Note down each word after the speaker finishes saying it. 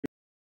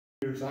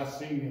years. I've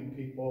seen them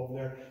people over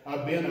there.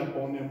 I've been up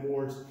on them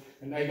wards,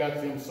 and they got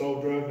them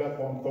so drugged up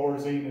on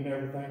Thorazine and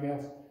everything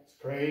else. It's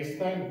a crazy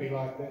thing to be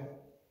like that.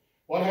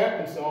 What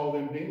happens to all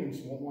them demons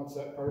once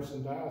that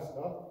person dies?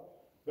 Oh,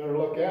 better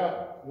look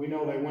out. We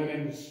know they went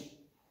into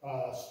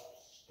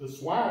the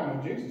swine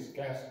when Jesus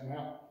cast them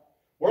out.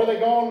 Where are they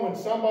going when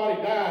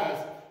somebody dies?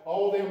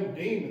 All them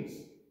demons.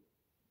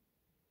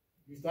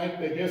 You think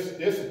they just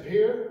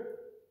disappear?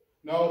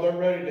 No, they're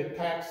ready to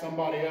attack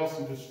somebody else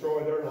and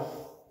destroy their life.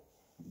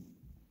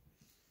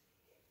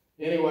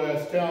 Anyway, I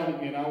was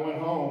telling you, I went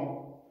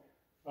home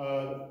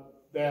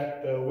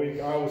that week.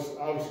 I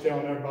was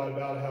telling everybody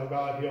about how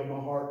God healed my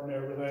heart and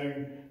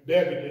everything.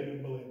 Debbie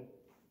didn't believe it.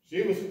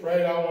 She was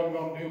afraid I wasn't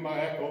going to do my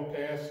echo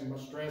test and my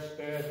stress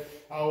test.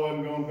 I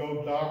wasn't going to go to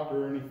the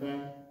doctor or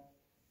anything.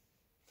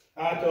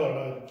 I told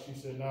her. She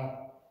said,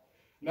 no.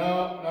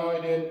 No,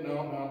 he didn't.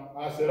 No.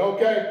 I said,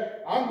 okay,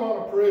 I'm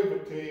going to prove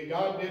it to you.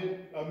 God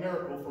did a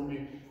miracle for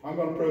me. I'm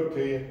going to prove it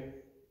to you.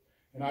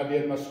 And I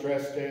did my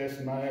stress test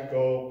and my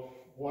echo.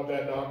 What did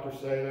that doctor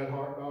say, that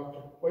heart doctor?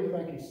 What do you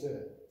think he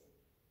said?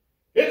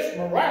 It's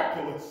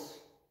miraculous.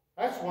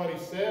 That's what he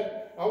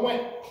said. I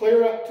went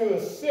clear up to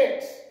a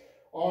 6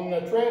 on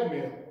the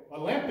treadmill.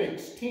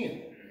 Olympics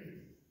 10.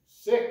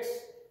 6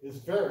 is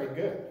very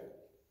good.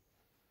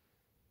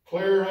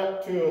 Clear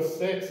up to a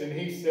 6, and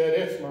he said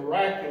it's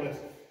miraculous.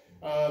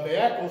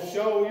 The echoes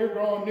show you're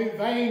growing new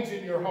veins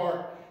in your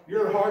heart.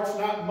 Your heart's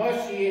not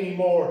mushy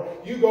anymore.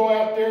 You go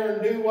out there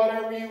and do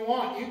whatever you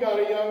want. You got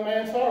a young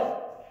man's heart.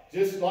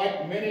 Just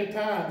like many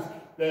times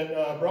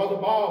that Brother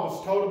Bob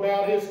was told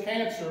about his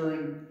cancer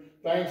and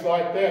things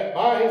like that.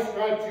 By his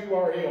stripes you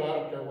are healed. I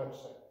don't care what you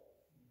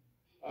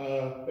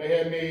say. They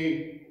had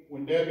me,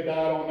 when Debbie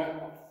died, on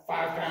that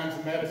 5 kinds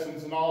of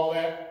medicines and all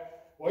that.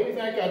 What do you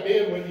think I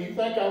did? Well, you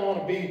think I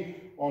want to be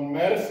on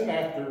medicine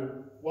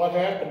after what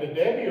happened to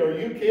Debbie? Are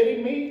you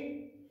kidding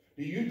me?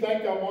 Do you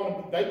think I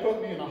want to? They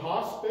put me in a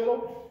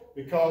hospital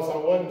because I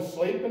wasn't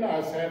sleeping. I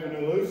was having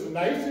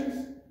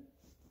hallucinations.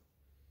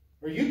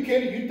 Are you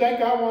kidding? You think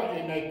I want?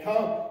 And they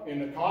come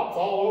and the cops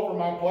all over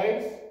my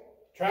place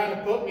trying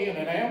to put me in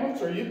an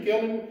ambulance? Are you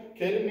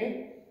kidding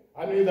me?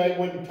 I knew they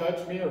wouldn't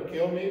touch me or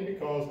kill me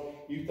because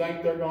you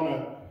think they're going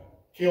to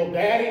kill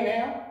Daddy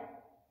now?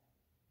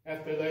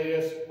 After they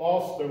just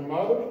lost their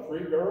mother,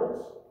 3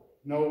 girls?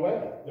 No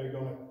way they're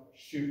going to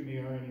shoot me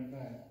or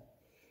anything.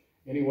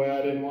 Anyway,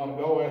 I didn't want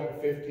to go. After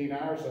 15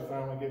 hours, I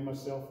finally gave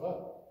myself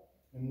up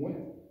and went.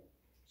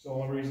 It's the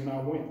only reason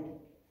I went.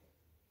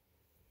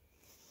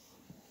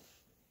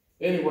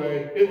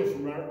 Anyway, it was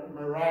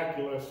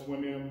miraculous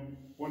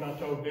when I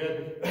told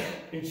Debbie,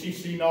 and she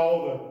seen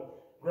all the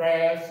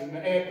grass and the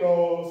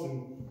echoes,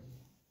 and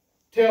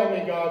tell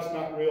me God's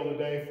not real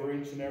today for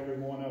each and every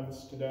one of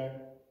us today.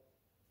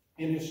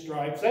 In his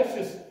stripes. That's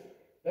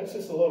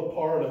just a little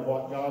part of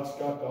what God's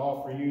got to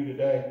offer you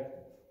today.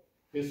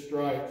 His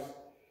stripes.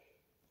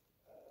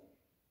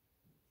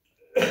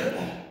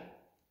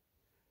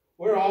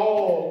 We're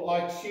all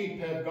like sheep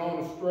have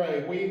gone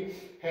astray. We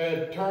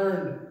had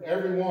turned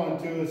everyone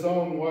to his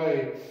own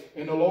way,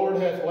 and the Lord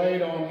hath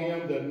laid on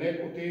him the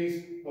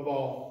iniquities of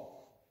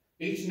all.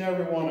 Each and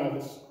every one of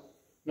us.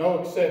 No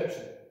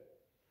exception.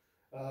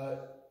 It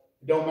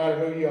don't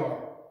matter who you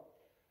are.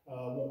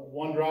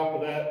 One drop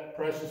of that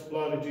precious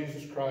blood of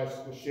Jesus Christ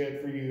was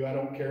shed for you. I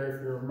don't care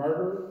if you're a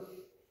murderer,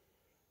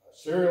 a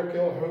serial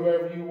killer,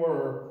 whoever you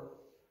were,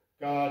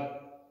 God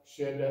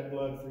shed that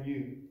blood for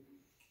you.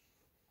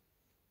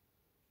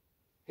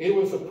 He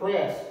was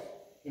oppressed,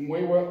 and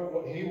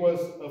he was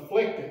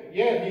afflicted,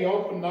 yet he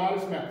opened not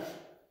his mouth.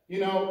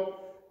 You know,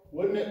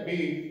 wouldn't it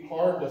be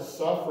hard to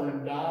suffer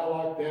and die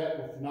like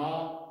that with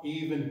not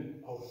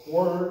even a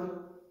word?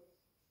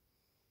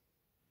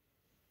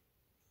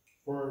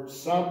 For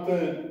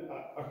something,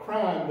 a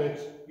crime that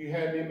you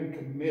hadn't even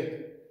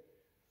committed,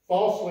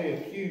 falsely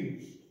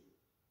accused.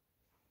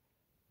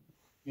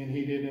 And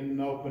he didn't even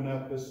open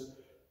up his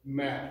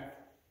mouth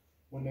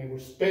when they were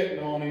spitting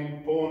on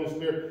him, pulling his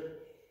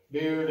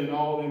beard and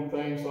all them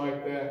things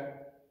like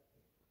that.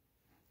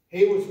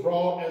 He was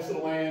brought as a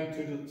lamb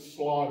to the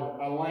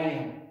slaughter, a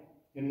lamb.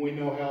 And we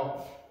know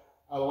how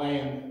a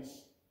lamb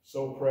is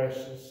so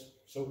precious,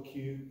 so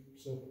cute,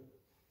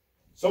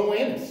 so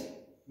innocent.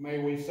 May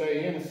we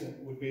say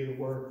innocent would be the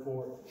word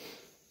for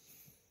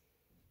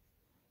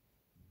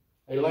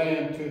it. A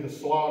lamb to the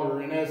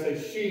slaughter, and as a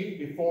sheep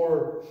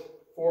before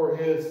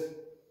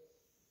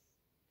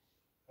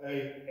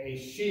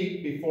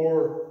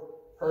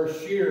her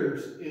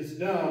shears is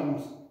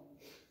dumb,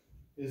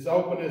 is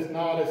open as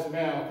not his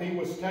mouth. He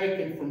was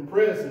taken from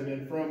prison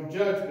and from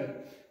judgment,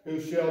 who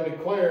shall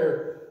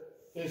declare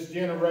his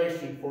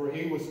generation, for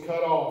he was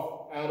cut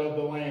off out of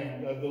the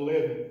land of the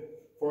living.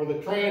 For the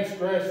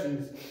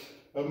transgressions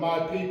of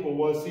my people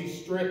was he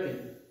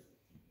stricken,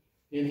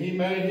 and he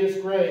made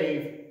his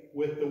grave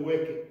with the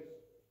wicked,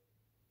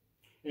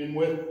 and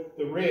with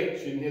the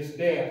rich in his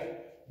death,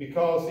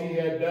 because he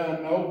had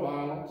done no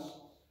violence,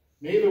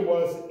 neither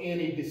was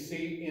any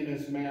deceit in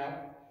his mouth.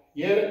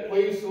 Yet it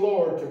pleased the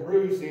Lord to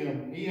bruise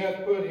him. He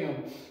hath put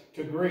him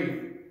to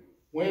grief.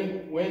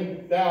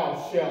 when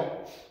thou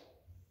shalt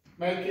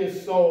make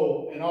his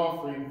soul an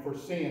offering for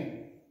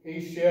sin,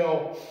 he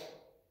shall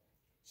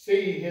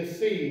see his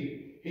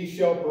seed, he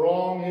shall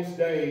prolong his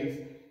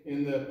days,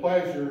 in the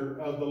pleasure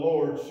of the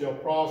Lord shall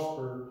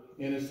prosper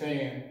in his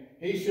hand.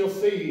 He shall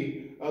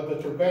see of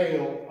the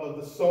travail of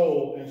the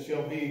soul, and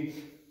shall be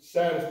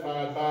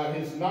satisfied. By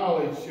his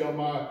knowledge shall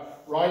my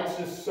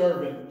righteous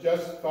servant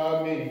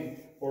justify many,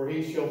 for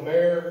he shall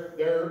bear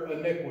their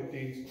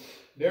iniquities.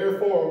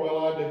 Therefore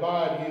will I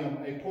divide him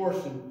a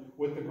portion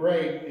with the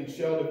great, and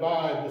shall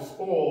divide the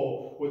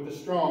spoil with the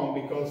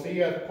strong, because he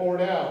hath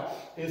poured out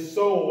his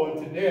soul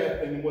unto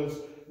death, and was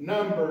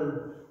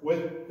numbered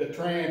with the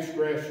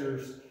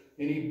transgressors,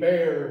 and he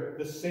bare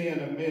the sin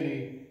of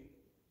many,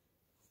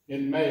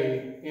 and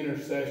made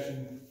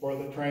intercession for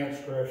the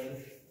transgressors.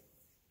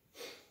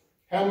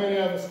 How many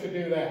of us could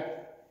do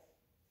that?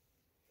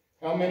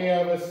 How many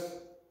of us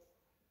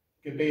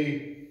could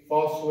be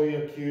falsely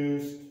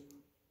accused,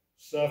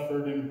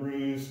 suffered and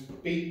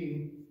bruised,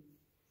 beaten,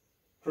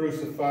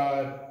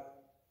 crucified,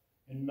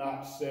 and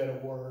not said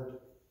a word?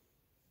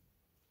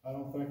 I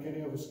don't think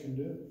any of us can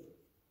do it.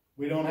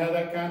 We don't have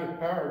that kind of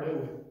power, do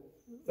we?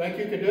 Think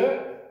you could do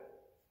it?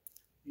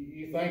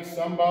 You think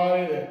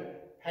somebody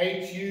that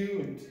hates you,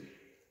 and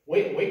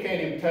we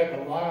can't even take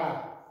a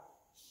lie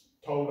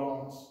told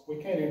on us.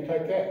 We can't even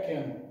take that,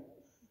 can we?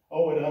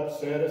 Oh, it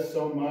upset us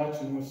so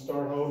much, and we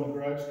start holding a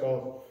grudge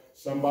because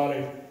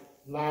somebody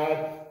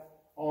lied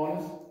on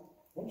us.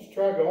 Why don't you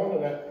try going to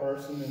that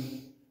person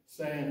and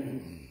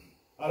saying,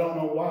 I don't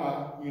know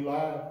why you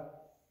lied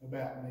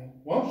about me.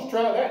 Why don't you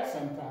try that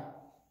sometime?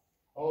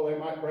 Oh, they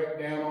might break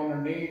down on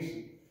their knees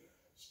and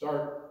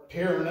start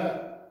tearing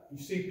up.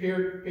 You see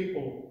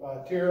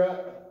people tear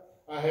up.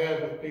 I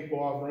have with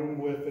people I've roomed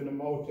with in the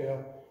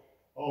motel.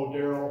 Oh,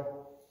 Daryl,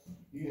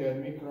 you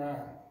had me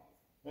crying.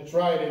 That's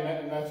right,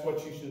 and that's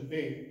what you should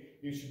be.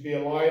 You should be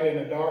a light in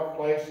a dark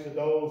place to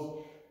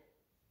those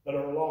that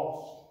are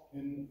lost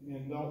and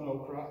don't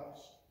know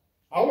Christ.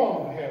 I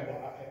want them to have what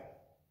I have.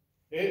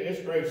 It's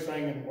the greatest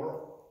thing in the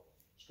world.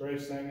 It's the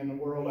greatest thing in the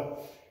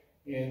world.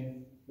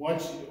 And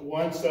once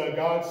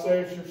God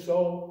saves your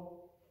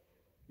soul,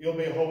 you'll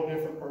be a whole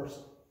different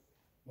person.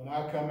 When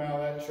I come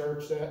out of that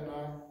church that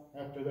night,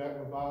 after that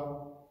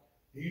revival,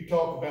 you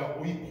talk about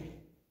weeping.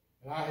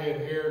 And I had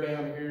hair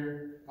down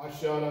here. I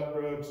shot up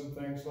drugs and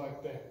things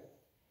like that.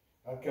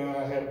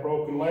 I had a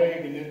broken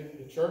leg, and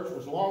the church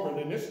was longer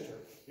than this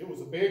church. It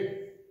was a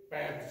big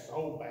Baptist,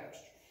 old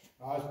Baptist.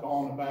 I was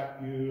on the back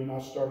pew, and I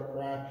started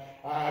crying.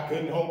 I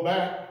couldn't hold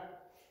back.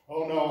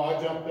 Oh no,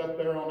 I jumped up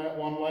there on that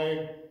one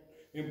leg.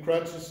 In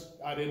crutches,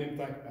 I didn't even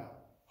think about it.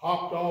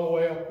 Hopped all the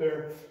way up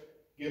there,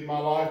 give my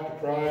life to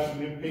Christ,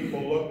 and then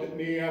people looked at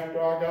me after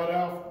I got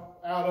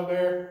out of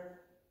there.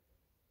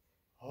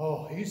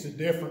 Oh, he's a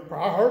different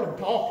person. I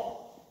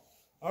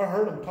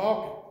heard him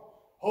talking.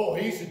 Oh,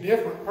 he's a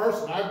different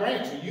person. I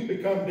grant you, you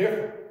become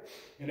different.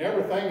 And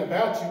everything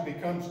about you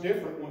becomes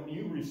different when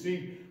you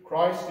receive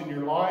Christ in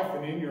your life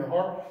and in your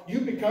heart. You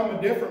become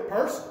a different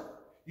person.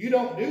 You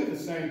don't do the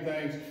same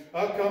things.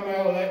 I come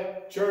out of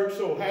that church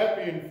so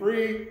happy and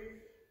free.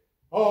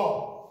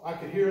 Oh, I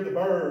could hear the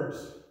birds.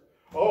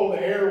 Oh,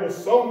 the air was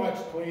so much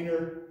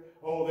cleaner.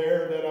 Oh, the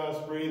air that I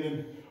was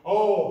breathing.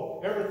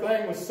 Oh,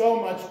 everything was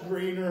so much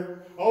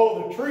greener.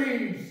 Oh, the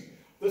trees,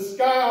 the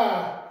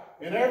sky,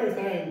 and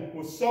everything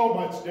was so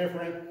much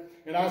different.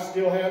 And I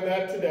still have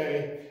that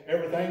today.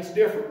 Everything's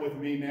different with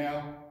me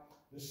now.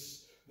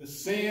 The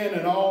sin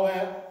and all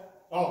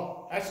that,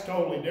 oh, that's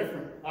totally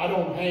different. I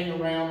don't hang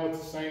around with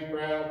the same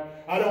crowd.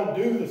 I don't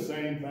do the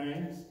same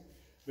things.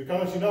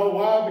 Because you know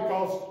why?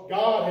 Because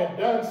God had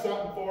done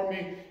something for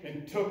me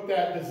and took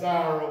that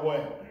desire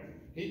away.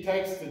 He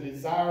takes the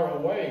desire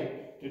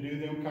away to do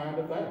them kind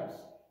of things.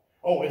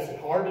 Oh, is it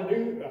hard to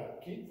do?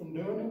 Keep from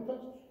doing them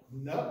things?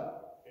 No,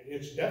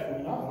 it's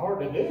definitely not hard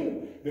to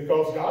do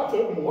because God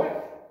took them away.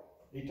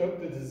 He took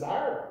the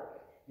desire,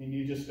 and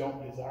you just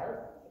don't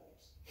desire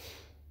things.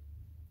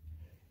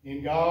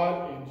 And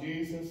God and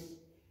Jesus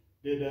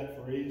did that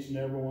for each and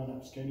every one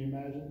of us. Can you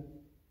imagine?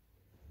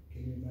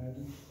 Can you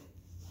imagine?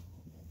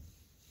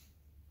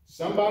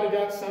 Somebody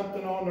got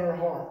something on their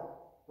heart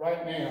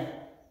right now.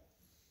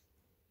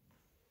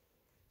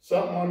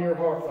 Something on your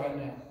heart right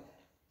now.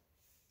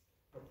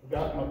 I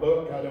forgot my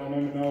book. I don't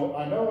even know.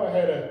 I know I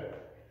had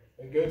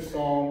a good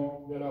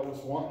song that I was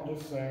wanting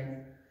to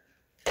sing.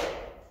 I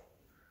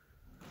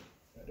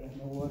don't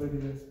know what it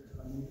is.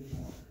 I need to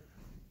know.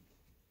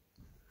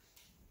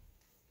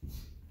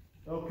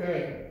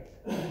 Okay.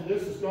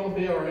 This is going to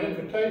be our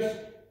invitation.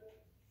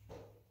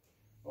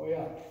 Oh,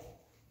 yeah.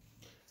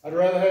 I'd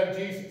rather have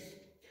Jesus.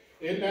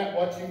 Isn't that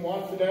what you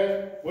want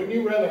today? Wouldn't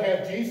you rather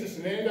have Jesus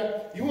than anything?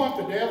 You want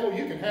the devil?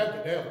 You can have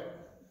the devil.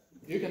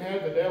 You can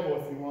have the devil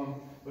if you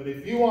want. But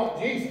if you want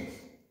Jesus,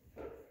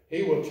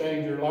 he will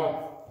change your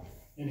life.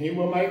 And he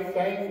will make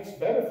things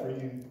better for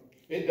you.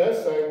 It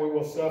does say we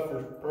will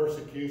suffer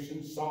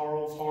persecution,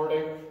 sorrows,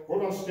 heartache. We're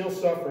going to still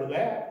suffer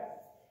that.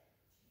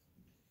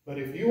 But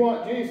if you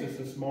want Jesus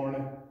this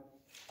morning,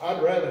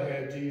 I'd rather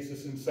have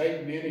Jesus than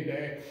Satan any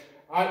day.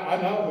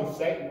 I know who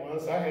Satan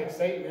was. I had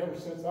Satan ever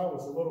since I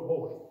was a little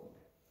boy.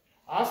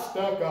 I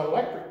stuck an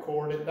electric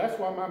cord, that's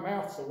why my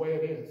mouth's the way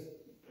it is.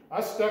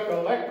 I stuck an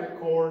electric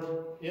cord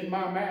in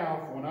my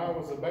mouth when I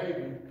was a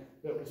baby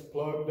that was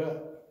plugged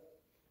up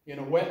in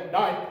a wet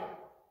diaper.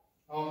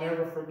 I'll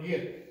never forget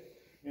it.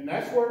 And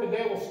that's where the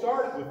devil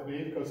started with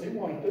me, because he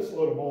wanted this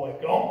little boy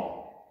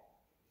gone.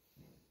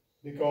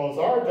 Because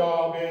our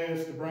job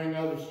is to bring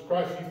others to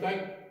Christ. You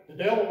think the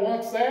devil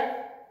wants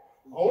that?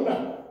 Oh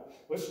no.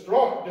 Let's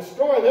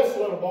destroy this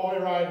little boy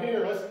right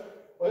here.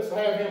 Let's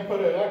have him put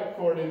an electric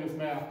cord in his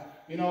mouth.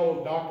 You know,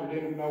 the doctor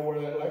didn't even know where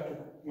that electric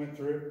went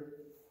through.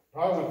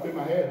 Probably went through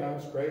my head, and I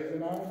was crazy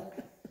and all.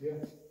 Yeah,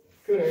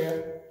 could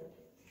have.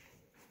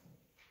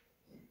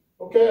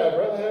 Okay, I'd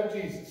rather have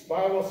Jesus.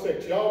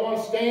 506. Y'all want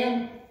to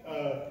stand?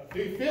 Do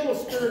you feel the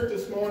Spirit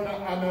this morning?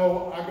 I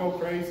know I go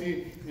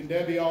crazy, and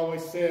Debbie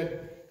always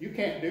said, you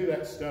can't do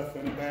that stuff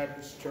in a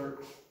Baptist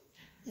church.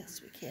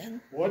 Yes, we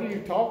can. What are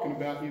you talking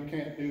about? You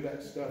can't do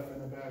that stuff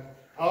in a Baptist.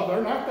 Oh,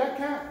 they're not that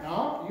kind.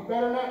 No, you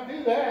better not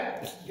do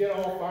that. Get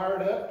all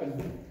fired up.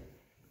 And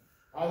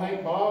I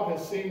think Bob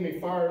has seen me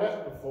fired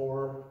up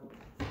before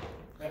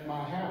at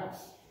my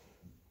house.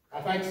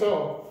 I think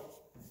so.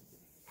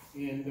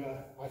 And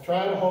I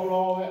try to hold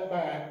all that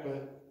back,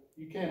 but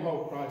you can't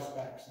hold Christ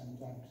back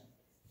sometimes.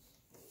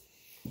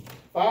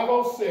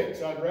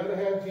 506, I'd rather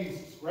have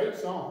Jesus. Great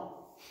song.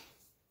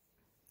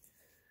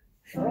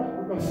 All right,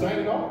 we're going to sing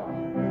it all.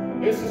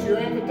 This is your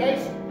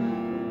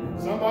invitation.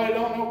 Somebody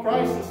don't know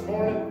Christ this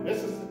morning,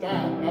 this is the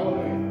time.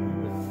 Hallelujah.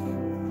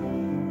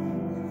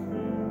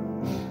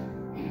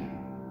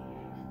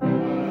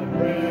 I'd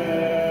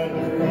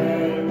rather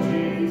have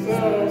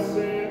Jesus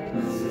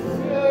than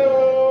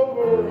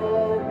silver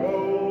or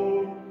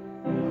gold.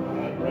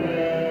 I'd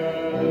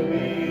rather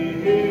be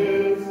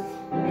His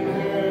than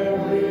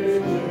have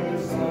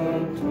riches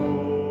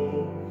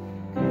untold.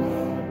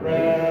 I'd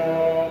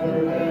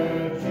rather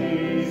have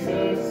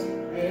Jesus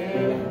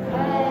than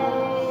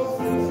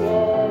houses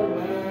or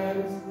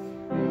lands.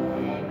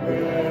 I'd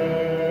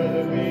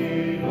rather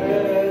be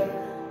led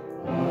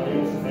by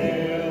His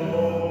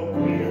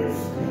nail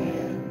pierced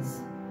hands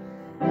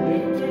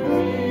than to be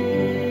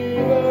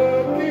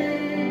the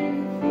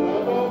king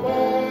of a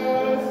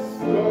vast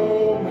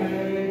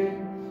domain,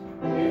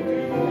 and to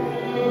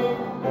live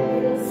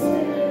His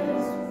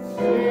sins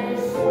and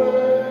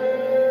sway.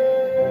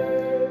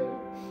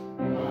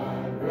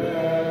 I'd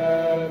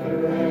rather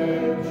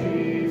have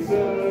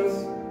Jesus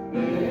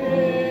than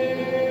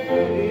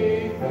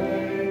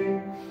anything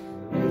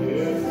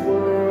this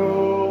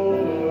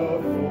world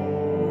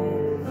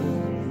affords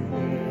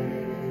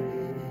today.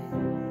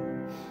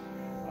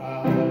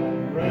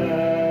 I'd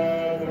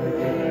rather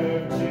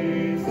have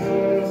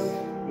Jesus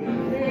than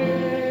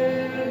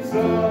winds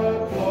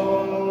of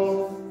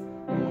applause.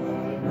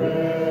 I'd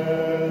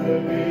rather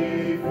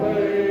be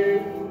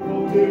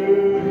faithful to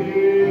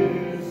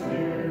His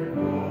dear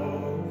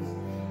cause.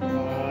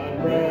 I'd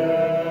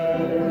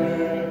rather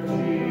have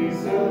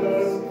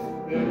Jesus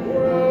than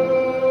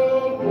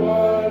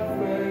worldwide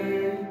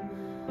fame.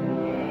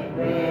 I'd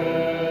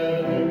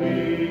rather be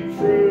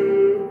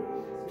true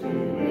to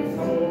His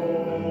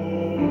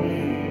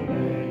holy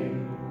name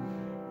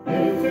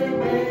than to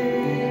be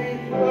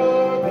a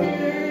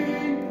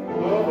king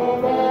of a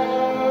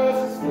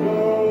vast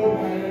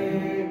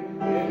domain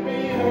and be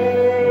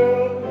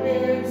held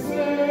in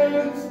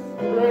sin's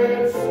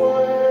great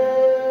sway.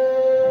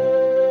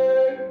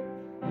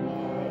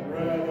 I'd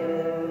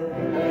rather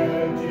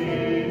have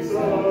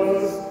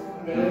Jesus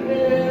than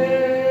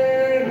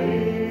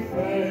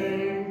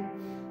anything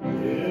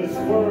this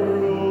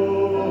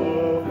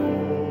world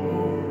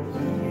affords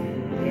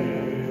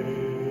today.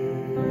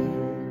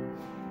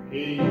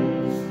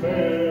 He's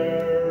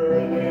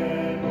fairer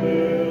than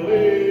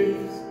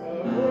lilies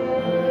of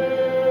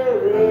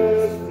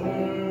rarest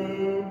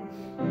bloom.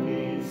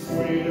 He's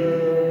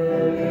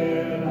sweeter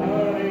than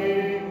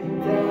honey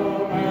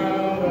from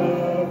out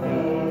of the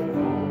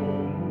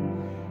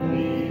comb.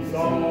 He's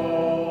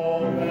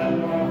all that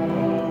my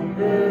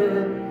hunger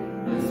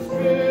and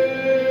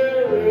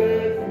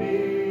spirit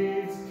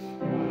needs.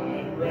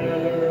 I'd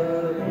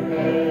rather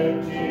have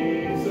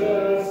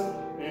Jesus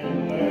and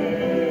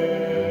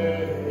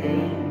let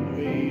Him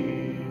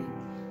lead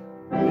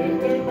than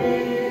to be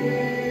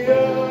a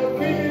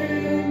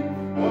king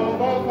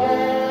of a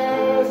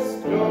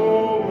vast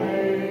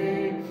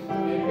domain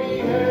and be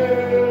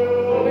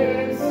held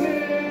in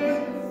sin's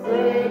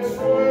great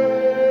sway.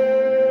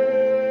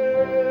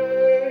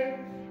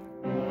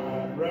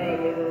 I'd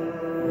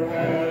rather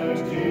have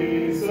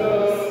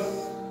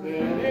Jesus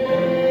than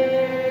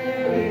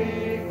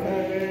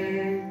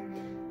anything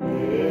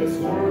this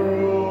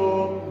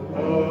world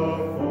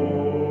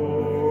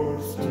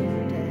affords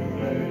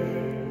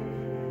today.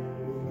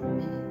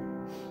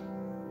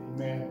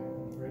 Amen.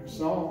 Great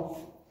song.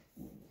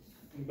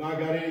 Anybody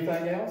got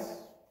anything else?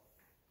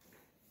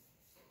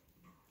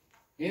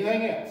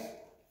 Anything else?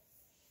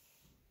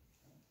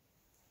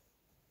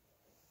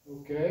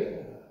 Okay.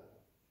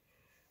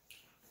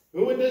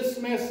 Who would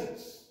dismiss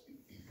us?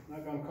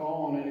 Not gonna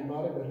call on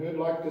anybody, but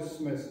who'd like to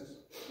dismiss us?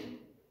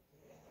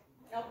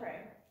 I'll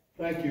pray.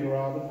 Thank you,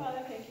 Robin.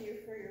 Father, thank you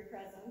for your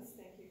presence.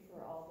 Thank you for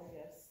all the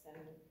gifts and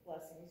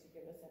blessings you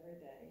give us every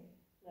day.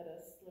 Let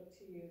us look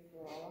to you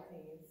for all our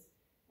needs,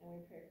 and we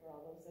pray for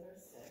all those that are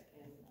sick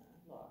and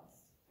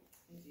lost.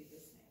 In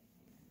Jesus'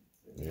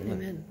 name, amen.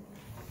 Amen.